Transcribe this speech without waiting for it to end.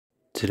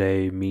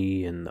Today,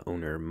 me and the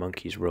owner of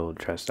Monkey's World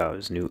test out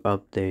his new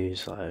update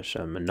slash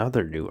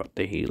another new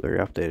update he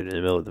updated in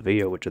the middle of the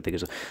video, which I think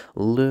is a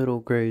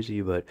little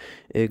crazy, but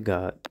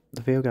the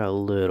video got a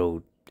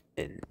little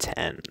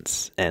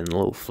intense and a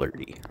little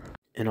flirty.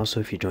 And also,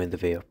 if you joined the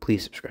video,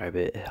 please subscribe.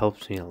 It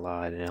helps me a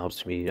lot and it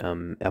helps me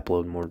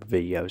upload more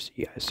videos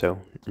to you guys.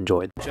 So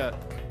enjoy. Chat.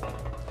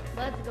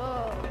 Let's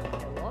go.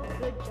 Oh,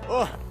 good job.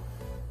 Oh,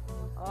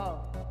 Oh,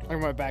 I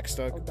got my back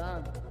stuck. hold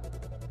on.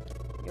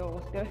 Yo,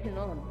 what's going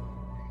on?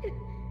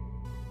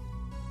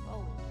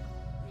 Oh,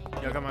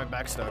 Yeah, I got my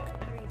back stuck.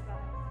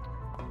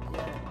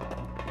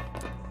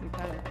 you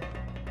kind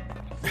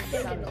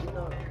of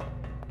stuck.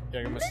 Yeah,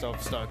 I got my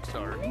stuff stuck.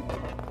 Sorry.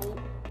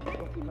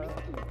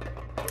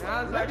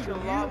 That's actually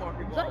a lot more Was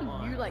people that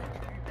online. you like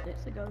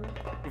this ago?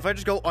 If I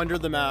just go under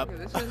the map. Okay,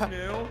 this is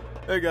new.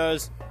 Hey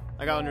guys,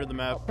 I got under the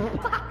map.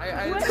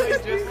 I literally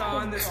just got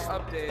on this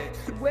update.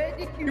 Where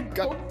did you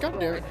go? God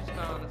damn I it. just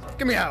got on this update.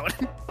 Get me out.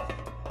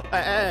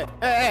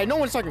 Hey, no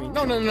one's talking to me.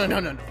 No.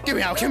 Get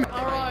me out. Get me out.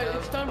 Alright,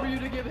 it's time for you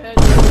to give head.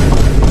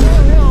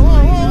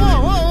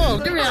 Whoa.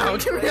 Get me out.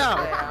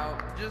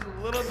 Just a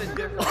little bit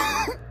different.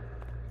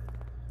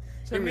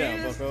 To Give me, me out,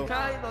 this is bucko.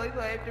 kind of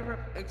like different,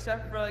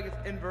 except for like it's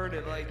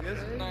inverted. Like this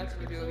is not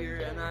supposed to feel here,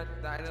 and that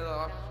I know the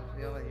opposite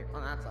feel like here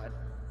on that side.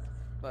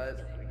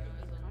 But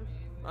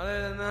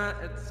other than that,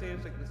 it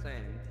seems like the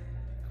same,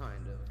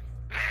 kind of.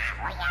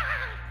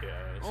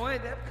 Oh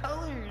wait, they have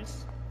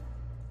colors.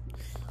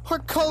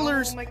 What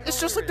colors? Oh, my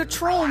It's just like the colors.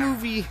 troll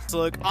movie. So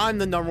look, I'm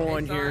the number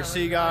one here.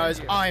 See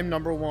guys, I'm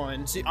number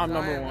one. See, I'm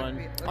number Zion, one.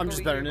 let's I'm go just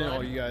eat better your than all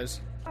bud. you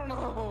guys. Oh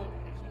no,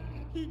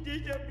 he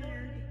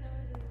disappeared.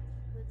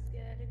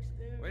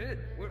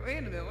 Wait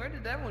a minute, where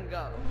did that one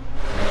go?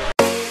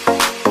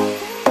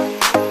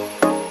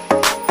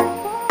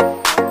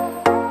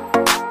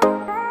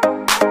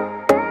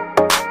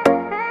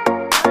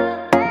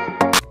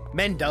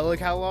 Mandela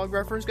catalog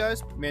reference,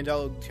 guys.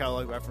 Mandela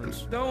catalog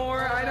reference. Don't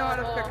worry, I know how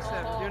to fix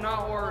them. Do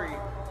not worry.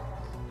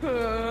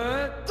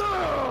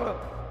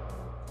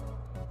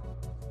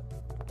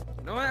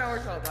 No one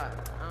works all the time.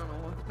 I don't know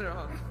what's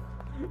wrong.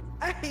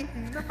 Hey,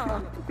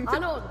 no. I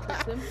know what to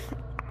fix him.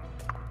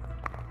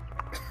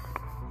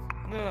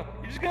 No,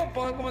 you just gotta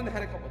bonk him on the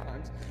head a couple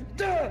times.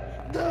 Get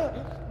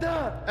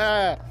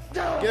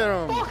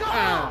him. Fuck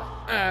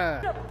off!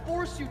 I'm gonna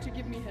force you to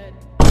give me head.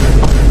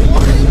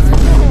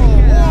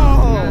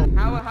 Whoa.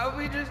 How about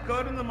we just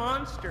go to the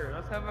monster?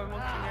 Let's have a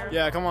monster here.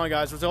 Yeah, come on,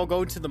 guys. Let's all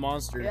go to the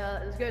monster.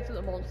 Yeah, let's go to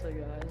the monster,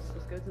 guys.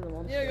 Let's go to the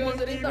monster. Yeah, guys,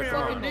 it ain't that Come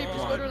on, fucking deep.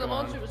 Just go to the come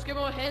on. monster. Just give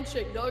him a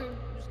handshake, dog.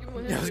 Just give him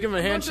a handshake. Yeah, let's give him a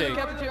I'm handshake.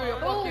 going to the cafeteria.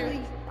 Fuck you.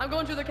 Holy- I'm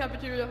going to the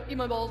cafeteria. Eat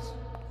my balls.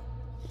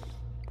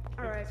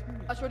 Alright.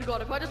 I swear to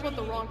God, if I just went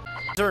the wrong.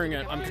 Considering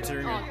it. I'm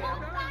considering Oh, it. okay.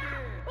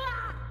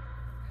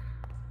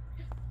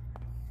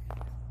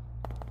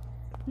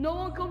 No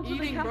one come to the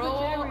Eating,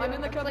 cafeteria. bro. I'm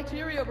in the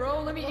cafeteria,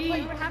 bro. Let me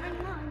eat. We're having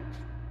lunch.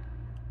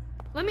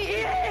 Let me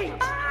eat!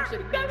 I'm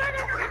sitting down.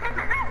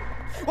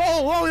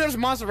 Whoa, there's a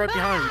monster right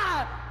behind you.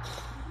 Ah!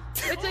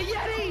 It's a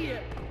Yeti!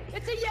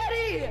 It's a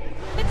Yeti!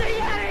 It's a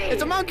Yeti!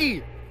 It's a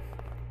monkey.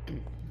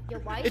 Yo,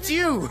 why It's is it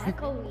you.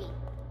 echoey?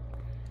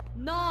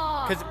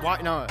 Nah! Cause why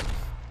not?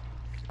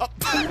 Oh.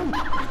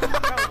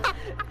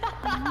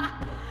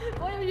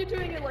 Why are you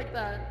doing it like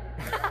that?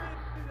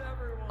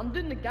 I'm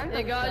doing the gang.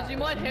 Hey guys, you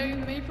might hate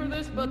me for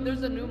this, but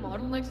there's a new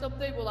model next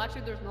update. Well,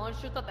 actually, there's not.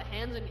 It's just that the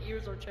hands and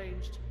ears are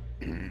changed.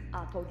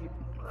 I told you.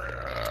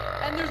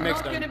 And there's Makes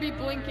not sense. gonna be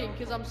blinking,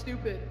 because I'm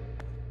stupid.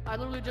 I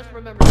literally just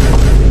remembered.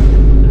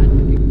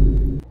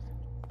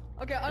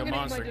 Okay, I'm Yo, gonna eat my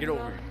monster, dinner get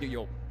over now. here.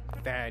 Yo,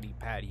 fatty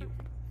patty.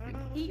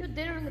 Eat your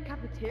dinner in the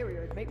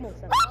cafeteria. It'd make more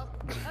sense.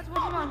 That's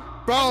what I'm on.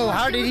 Bro,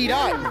 how did he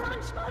die?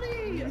 Lunch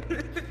money!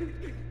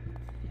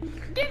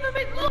 Give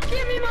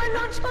me my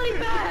lunch money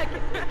back!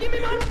 Give me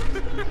my...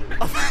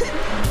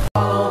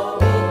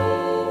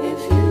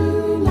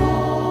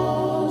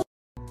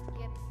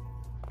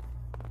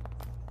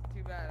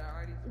 Too bad, I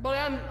already. But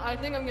I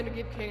think I'm gonna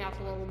give King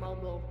after level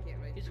Melbo.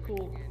 He's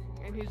cool.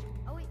 And he's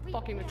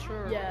fucking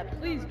mature. Yeah,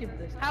 please give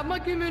this. Half my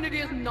community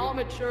is not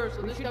mature,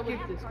 so We this should guy would...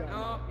 give this guy.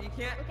 No, you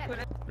can't put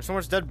it. There's so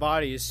much dead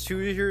bodies. Two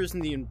here's in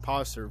the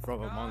imposter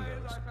from Among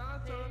Us.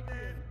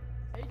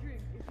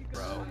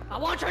 Bro. I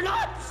want your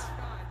nuts!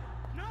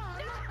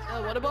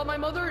 What about my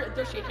mother?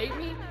 Does she hate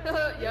me?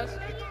 Yes.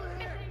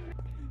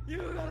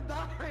 You gotta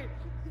die!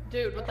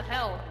 Dude, what the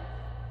hell?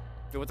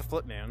 Dude, what the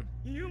flip, man?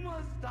 You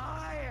must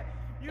die!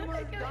 You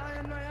must die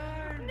in my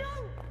arms!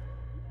 No!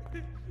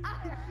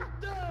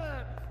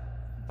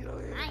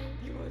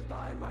 You must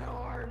die in my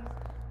arms!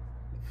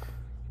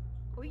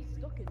 Oh, he's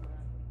stuck in there.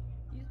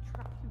 He's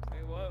trapped himself.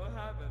 Hey, what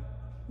happened?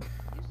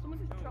 Someone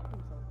just trapped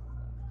himself.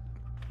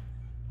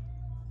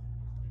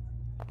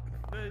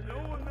 There's no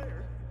one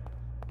there.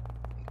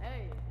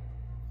 Hey.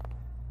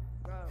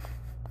 Bro.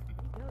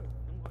 Yo.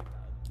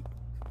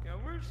 Yeah,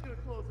 we're just gonna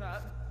close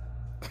that.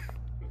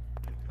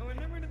 And we're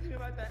never gonna think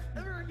about that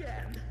ever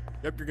again.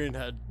 Yep, you're getting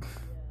head.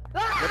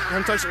 Yep, you're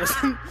on the touch list.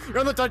 You're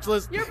on the touch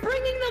list. You're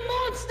bringing the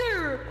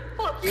monster!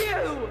 Fuck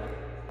you!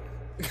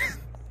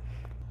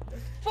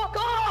 Fuck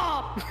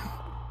off!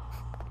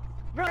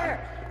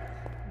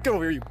 Get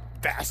over here, you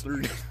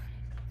bastard.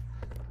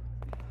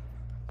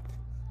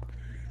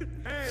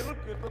 Hey, look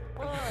at the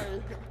fly.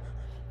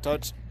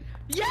 Touch.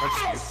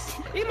 Yes!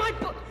 Eat my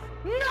book!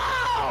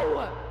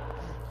 No!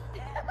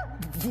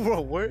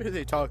 Bro, what are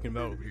they talking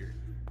about over here?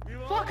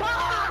 Fuck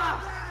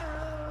off!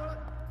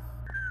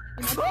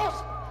 Eat my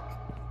balls!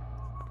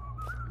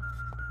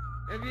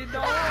 If you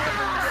don't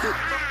open the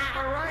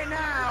door right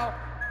now,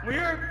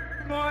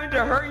 we're going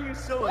to hurt you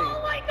silly.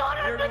 Oh my god,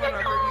 We're open going the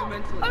to hurt you door!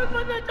 mentally.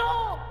 Open the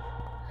door!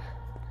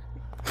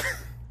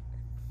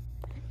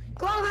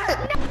 Close it!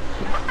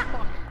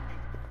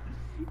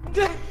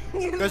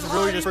 You guys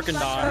really just freaking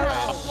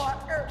died.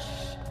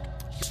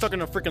 Stuck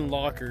in a freaking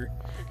locker.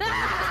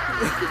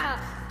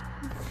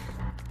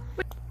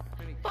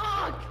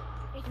 Fuck!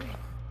 Adrian,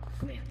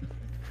 come here.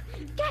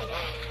 Get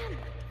him!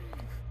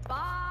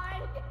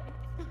 Bye!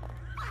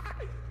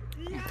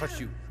 Touch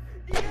you.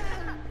 We win!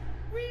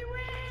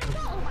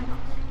 Oh my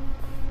gosh.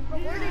 But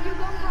where did you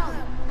come from?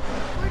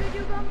 Where did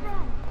you come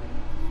from?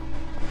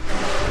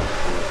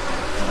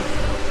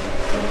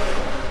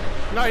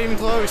 Not even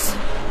close.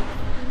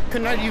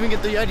 Could not even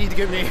get the Yeti to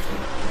get me.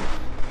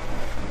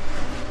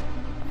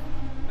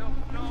 No.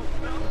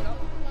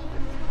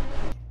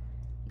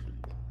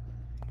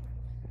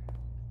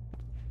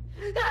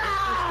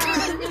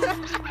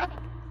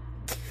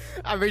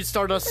 I made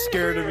Stardust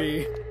scared of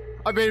me.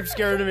 I made him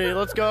scared of me.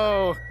 Let's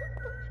go.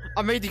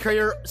 I made the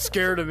creator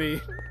scared of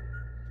me.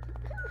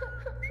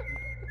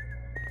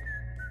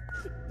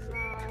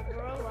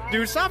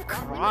 Dude, stop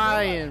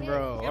crying,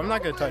 bro. I'm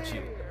not gonna touch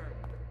you.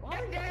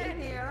 Get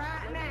in here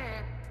right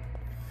now.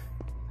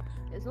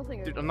 There's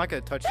nothing. Dude, I'm not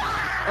gonna touch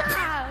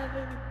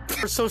you.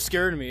 You're so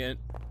scared of me. And...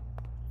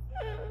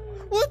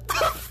 What the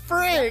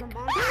frick?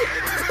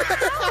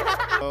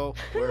 Oh,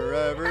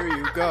 wherever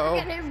you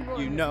go,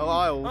 you know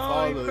I will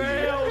follow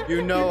you.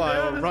 You know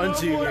I will run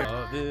to you.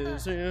 Love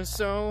is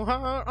so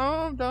hard,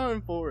 I'm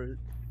done for it.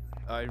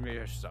 Maybe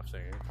I should stop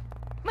singing.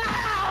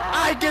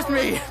 I kiss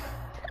me!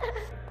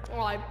 Oh,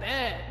 I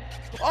bet.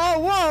 Oh,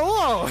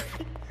 whoa!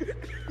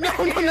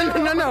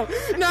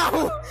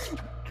 No!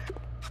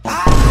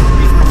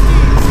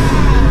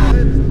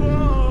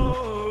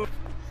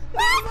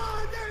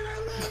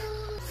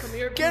 Come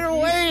here, Get Pookie.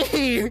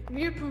 away! Come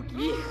here,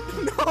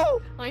 Pookie.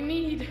 No! I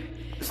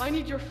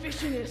need your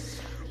fishiness.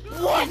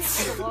 What?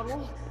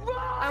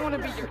 I want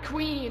to be your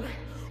queen.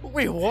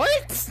 Wait,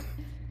 what?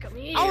 Come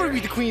here. I want to be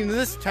the queen of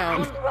this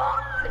town.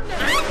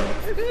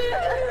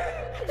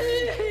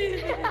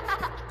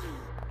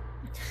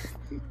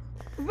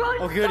 Run!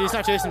 Oh, good, he's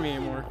not chasing me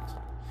anymore.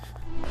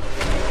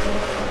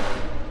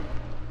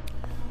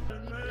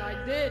 I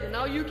did, and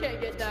now you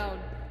can't get down.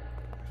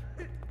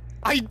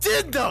 I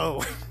did,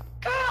 though!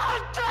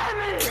 God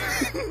damn it!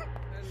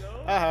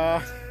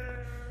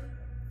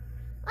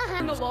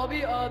 In the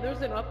lobby,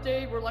 there's an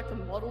update where like the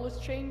model is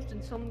changed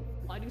and some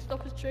lighting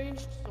stuff is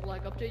changed. So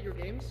like, update your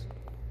games.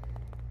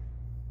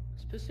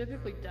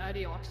 Specifically,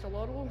 Daddy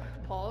Oxalotl.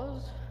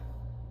 Pause.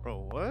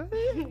 Bro, what?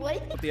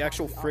 What? The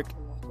actual frick.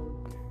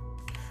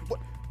 What?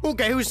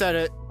 Okay, who said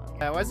it?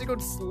 Why is it going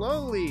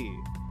slowly?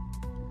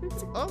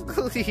 It's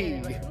ugly.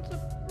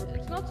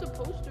 It's not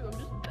supposed to. I'm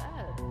just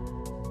bad.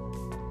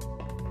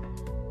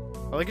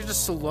 I like it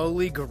just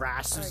slowly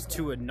grasps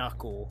to a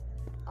knuckle.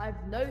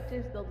 I've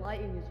noticed the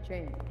lighting has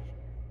changed.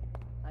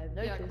 I've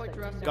noticed quite that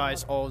drastic.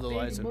 Guys, all the big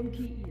lights.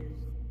 monkey ears.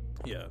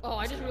 Yeah. Oh,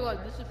 I just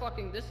realized this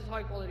is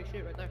high quality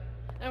shit right there.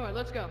 Anyway,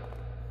 let's go.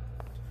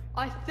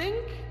 I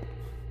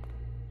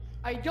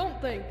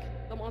don't think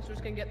the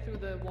monsters can get through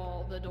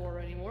the door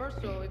anymore,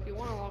 so if you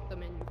want to lock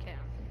them in, you can.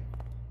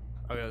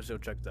 Okay, let's go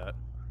check that.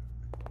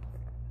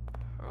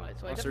 Alright,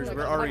 so Monsters, I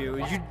where are you?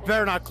 You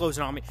better not close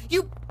it on me.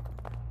 You!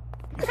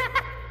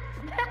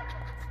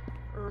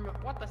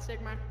 What the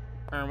Sigma?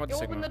 What the You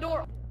Sigma? open the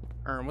door!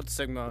 What the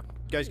Sigma?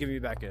 You guys give me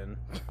back in.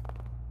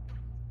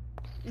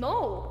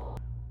 No!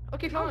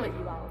 Okay, I'll fine. let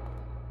you out.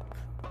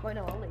 Wait,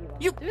 no, I'll let you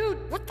out. You!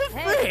 Dude! What the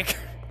Hey. frick?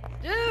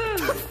 Dude!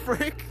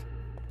 Frick?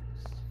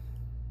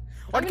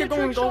 Why'd I'm you keep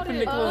gonna going trick shot open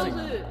it. and closing?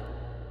 Close it.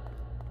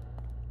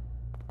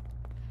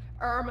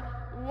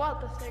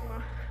 What the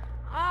Sigma?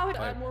 Oh,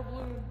 add more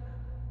bloom.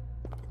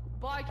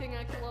 Bye, King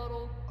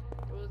Axolotl.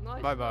 It was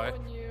nice Bye-bye.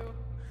 knowing you.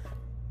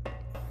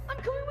 I'm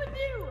coming with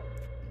you!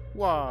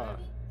 What?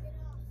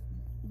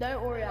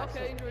 Don't worry,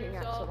 Okay, enjoy King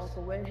yourselves.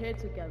 Axolotl. We're here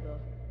together.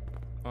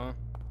 Huh?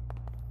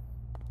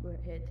 We're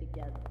here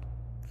together.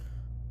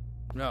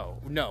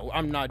 No,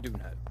 I'm not doing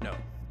that. No.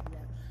 Yeah.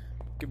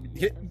 Give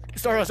me,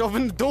 Stardust,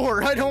 open the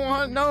door. I don't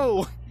want,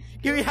 no.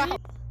 Give me out.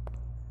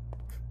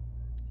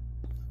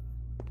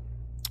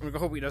 I'm gonna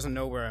hope he doesn't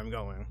know where I'm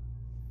going.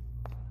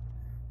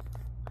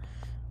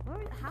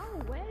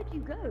 Where'd you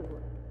go?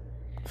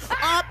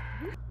 Ah!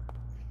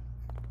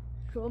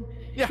 Come.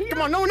 Yeah,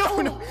 come on,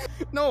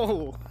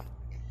 no.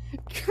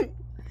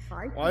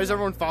 Hi. Why is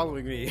everyone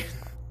following me?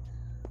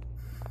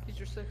 He's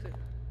your sexy.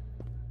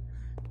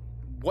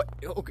 What?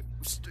 Okay.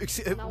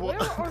 Now, What?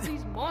 where are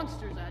these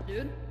monsters at,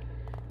 dude?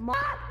 Run!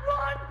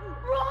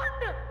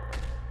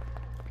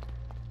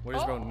 What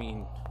does everyone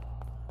mean?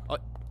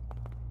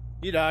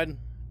 He died.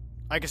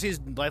 I can see his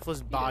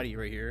lifeless body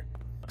right here.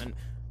 And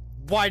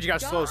why'd you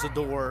guys close the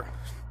door?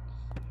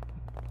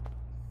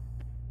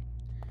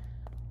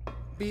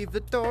 Leave the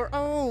door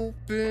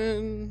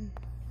open.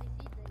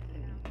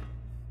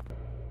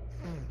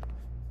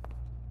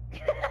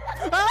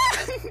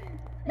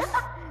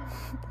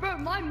 Bro,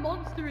 my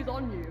monster is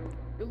on you.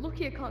 You're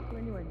lucky I can't go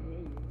anywhere near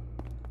you.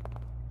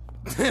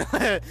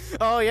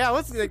 Oh yeah,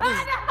 what's like this?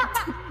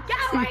 Get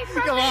away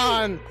from Come me!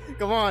 on,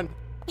 come on.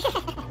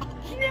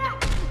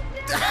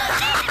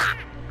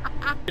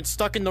 It's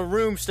stuck in the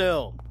room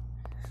still.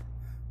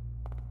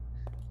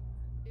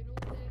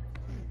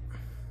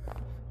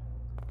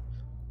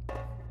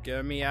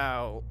 Get me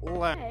out.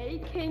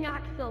 Hey, King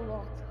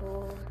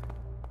Axolotl.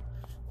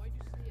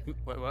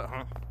 Wait, what,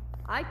 huh?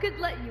 I could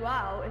let you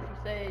out if you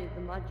say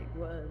the magic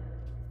word.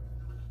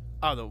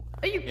 Oh, the...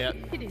 Are you Yeah.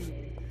 kidding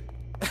me?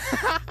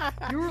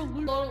 You're a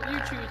loser. So you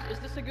choose. Is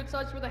this a good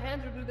size for the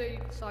hands, or do they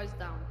size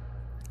down?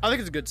 I think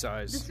it's a good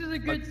size. This is a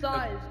good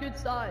size. Good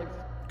size.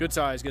 Good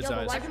size, good Yeah, but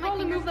size. why I can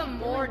probably move them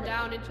more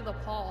down into the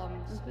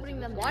palms. Putting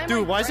them Why am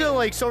Dude, I why is it gray?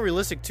 like so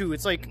realistic too?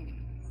 It's like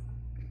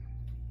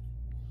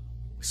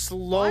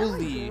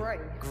slowly gray?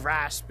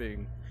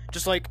 grasping,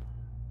 just like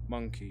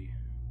monkey.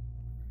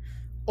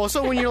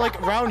 Also, when you're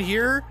like around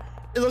here,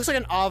 it looks like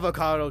an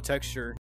avocado texture.